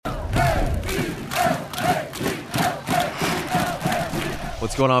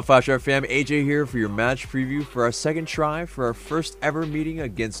What's going on, Flash Art fam? AJ here for your match preview for our second try for our first ever meeting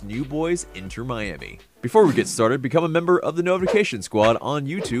against New Boys Inter Miami. Before we get started, become a member of the Notification Squad on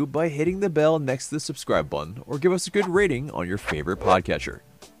YouTube by hitting the bell next to the subscribe button, or give us a good rating on your favorite podcatcher.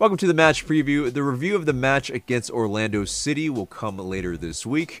 Welcome to the match preview. The review of the match against Orlando City will come later this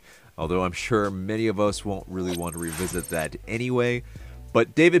week, although I'm sure many of us won't really want to revisit that anyway.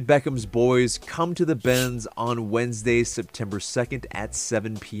 But David Beckham's boys come to the Benz on Wednesday, September 2nd at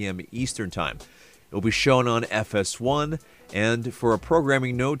 7 p.m. Eastern Time. It will be shown on FS1, and for a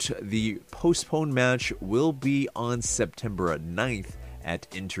programming note, the postponed match will be on September 9th at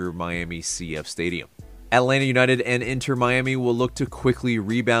Inter Miami CF Stadium. Atlanta United and Inter Miami will look to quickly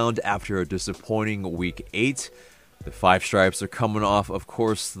rebound after a disappointing Week 8. The Five Stripes are coming off, of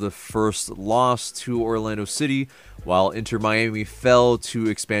course, the first loss to Orlando City, while Inter Miami fell to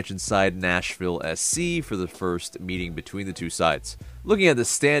expansion side Nashville SC for the first meeting between the two sides. Looking at the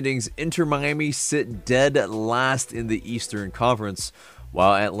standings, Inter Miami sit dead last in the Eastern Conference,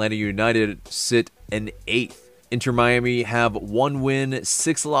 while Atlanta United sit in 8th. Inter Miami have 1 win,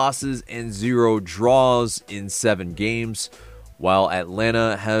 6 losses, and 0 draws in 7 games, while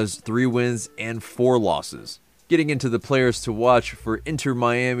Atlanta has 3 wins and 4 losses. Getting into the players to watch for Inter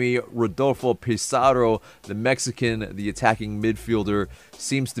Miami, Rodolfo Pizarro, the Mexican, the attacking midfielder,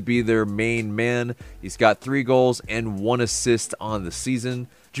 seems to be their main man. He's got 3 goals and 1 assist on the season.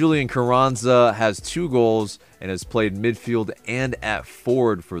 Julian Carranza has 2 goals and has played midfield and at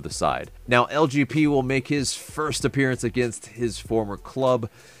forward for the side. Now, LGP will make his first appearance against his former club.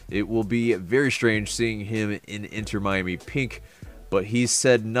 It will be very strange seeing him in Inter Miami pink, but he's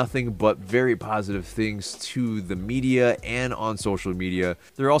said nothing but very positive things to the media and on social media.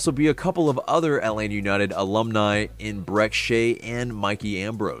 There will also be a couple of other Atlanta United alumni in Breck Shea and Mikey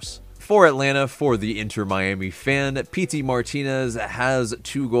Ambrose. For Atlanta, for the Inter Miami fan, Pity Martinez has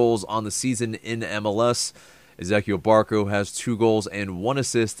 2 goals on the season in MLS. Ezequiel Barco has 2 goals and 1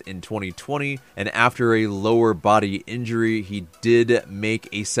 assist in 2020, and after a lower body injury, he did make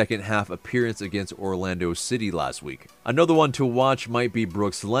a second half appearance against Orlando City last week. Another one to watch might be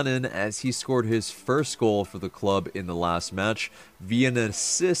Brooks Lennon, as he scored his first goal for the club in the last match via an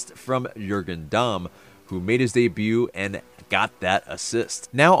assist from Jurgen Damm, who made his debut and got that assist.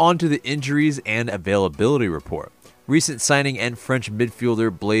 Now on to the injuries and availability report. Recent signing and French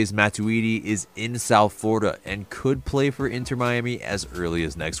midfielder Blaise Matuidi is in South Florida and could play for Inter Miami as early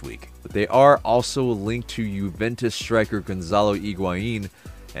as next week. But they are also linked to Juventus striker Gonzalo Higuain,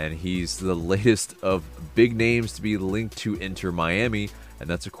 and he's the latest of big names to be linked to Inter Miami, and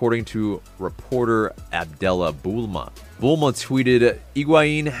that's according to reporter Abdella Boulma. Boulma tweeted,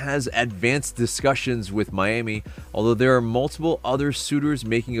 Higuain has advanced discussions with Miami, although there are multiple other suitors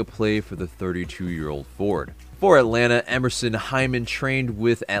making a play for the 32-year-old forward. For Atlanta, Emerson Hyman trained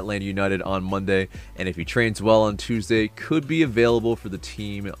with Atlanta United on Monday, and if he trains well on Tuesday, could be available for the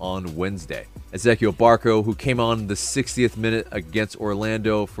team on Wednesday. Ezequiel Barco, who came on the 60th minute against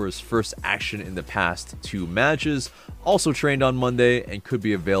Orlando for his first action in the past 2 matches, also trained on Monday and could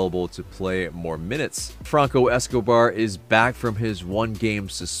be available to play more minutes. Franco Escobar is back from his 1-game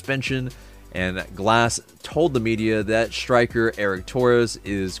suspension, and Glass told the media that striker Eric Torres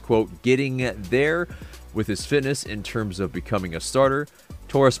is, quote, getting there with his fitness in terms of becoming a starter.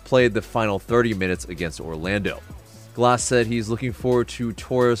 Torres played the final 30 minutes against Orlando. Glass said he's looking forward to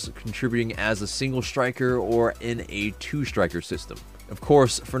Torres contributing as a single striker or in a 2-striker system. Of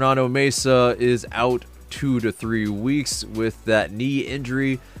course, Fernando Mesa is out 2 to 3 weeks with that knee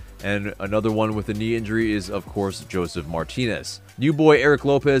injury, and another one with a knee injury is, of course, Joseph Martinez. New boy Eric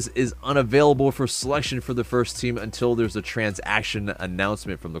Lopez is unavailable for selection for the first team until there's a transaction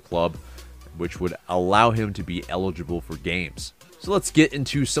announcement from the club, which would allow him to be eligible for games. So let's get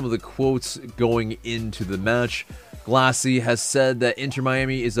into some of the quotes going into the match. Glassy has said that Inter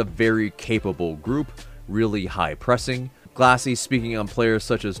Miami is a very capable group, really high pressing. Glassy, speaking on players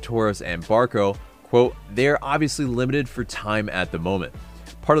such as Torres and Barco, quote, they're obviously limited for time at the moment.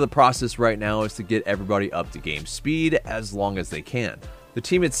 Part of the process right now is to get everybody up to game speed as long as they can. The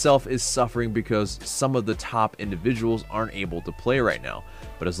team itself is suffering because some of the top individuals aren't able to play right now.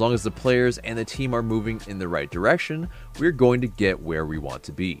 But as long as the players and the team are moving in the right direction, we're going to get where we want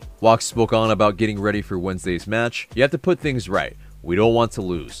to be. Walk spoke on about getting ready for Wednesday's match. You have to put things right. We don't want to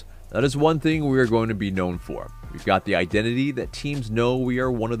lose. That is one thing we are going to be known for. We've got the identity that teams know we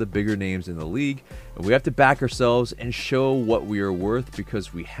are one of the bigger names in the league, and we have to back ourselves and show what we are worth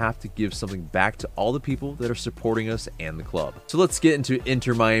because we have to give something back to all the people that are supporting us and the club. So let's get into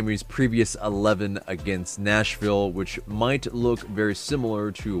Inter Miami's previous 11 against Nashville, which might look very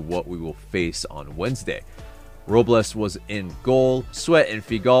similar to what we will face on Wednesday. Robles was in goal, Sweat and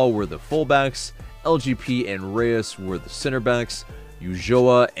Figal were the fullbacks, LGP and Reyes were the center backs,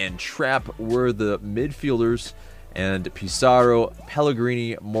 Ulloa and Trapp were the midfielders, and Pizarro,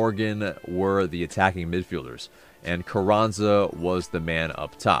 Pellegrini, Morgan were the attacking midfielders, and Carranza was the man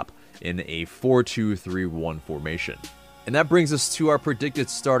up top in a 4-2-3-1 formation. And that brings us to our predicted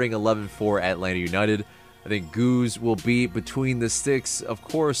starting 11 for Atlanta United. I think Goose will be between the sticks, of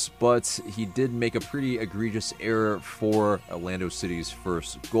course, but he did make a pretty egregious error for Orlando City's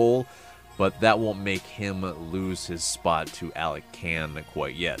first goal, but that won't make him lose his spot to Alec Can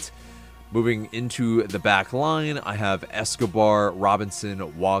quite yet. Moving into the back line, I have Escobar,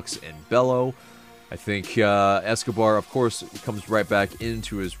 Robinson, Walks, and Bello. I think Escobar, of course, comes right back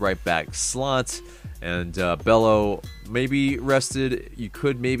into his right back slot, and Bello maybe rested. You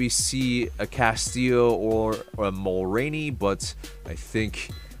could maybe see a Castillo or a Mulroney, but I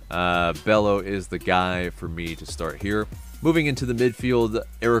think Bello is the guy for me to start here. Moving into the midfield,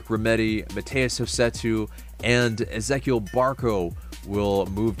 Eric Remedi, Mateus Rossetto, and Ezequiel Barco will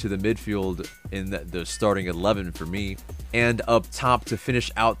move to the midfield in the starting 11 for me. And up top to finish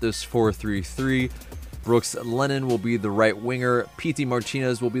out this 4-3-3, Brooks Lennon will be the right winger, Pity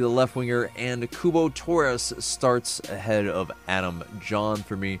Martinez will be the left winger, and Cubo Torres starts ahead of Adam John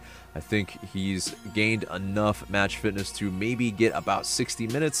for me. I think he's gained enough match fitness to maybe get about 60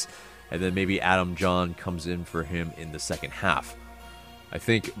 minutes, and then maybe Adam John comes in for him in the second half. I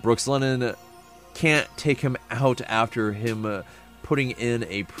think Brooks Lennon can't take him out after him putting in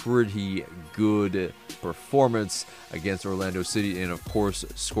a pretty good performance against Orlando City and, of course,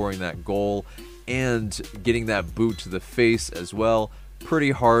 scoring that goal and getting that boot to the face as well.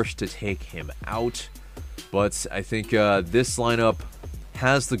 Pretty harsh to take him out, but I think this lineup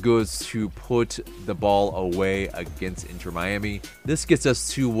has the goods to put the ball away against Inter Miami. This gets us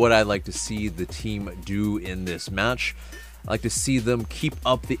to what I'd like to see the team do in this match. I like to see them keep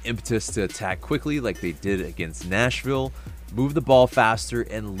up the impetus to attack quickly like they did against Nashville, move the ball faster,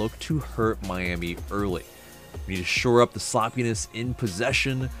 and look to hurt Miami early. We need to shore up the sloppiness in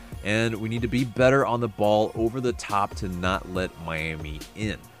possession, and we need to be better on the ball over the top to not let Miami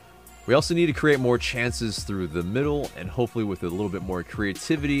in. We also need to create more chances through the middle, and hopefully with a little bit more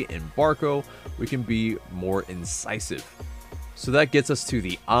creativity in Barco, we can be more incisive. So that gets us to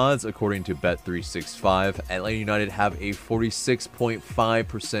the odds. According to Bet365, Atlanta United have a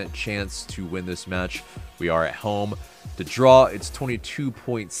 46.5% chance to win this match. We are at home. To draw, it's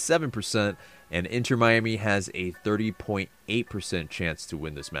 22.7%, and Inter Miami has a 30.8% chance to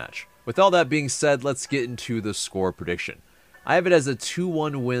win this match. With all that being said, let's get into the score prediction. I have it as a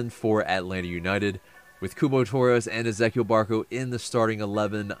 2-1 win for Atlanta United. With Cubo Torres and Ezequiel Barco in the starting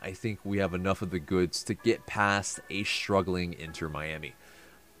 11, I think we have enough of the goods to get past a struggling Inter Miami.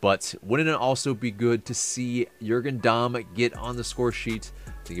 But wouldn't it also be good to see Jurgen Damm get on the score sheet?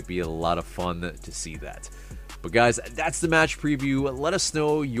 I think it'd be a lot of fun to see that. But guys, that's the match preview. Let us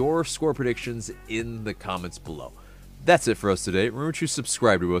know your score predictions in the comments below. That's it for us today. Remember to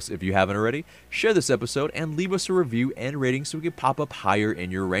subscribe to us if you haven't already, share this episode, and leave us a review and rating so we can pop up higher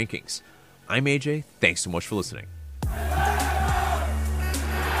in your rankings. I'm AJ. Thanks so much for listening.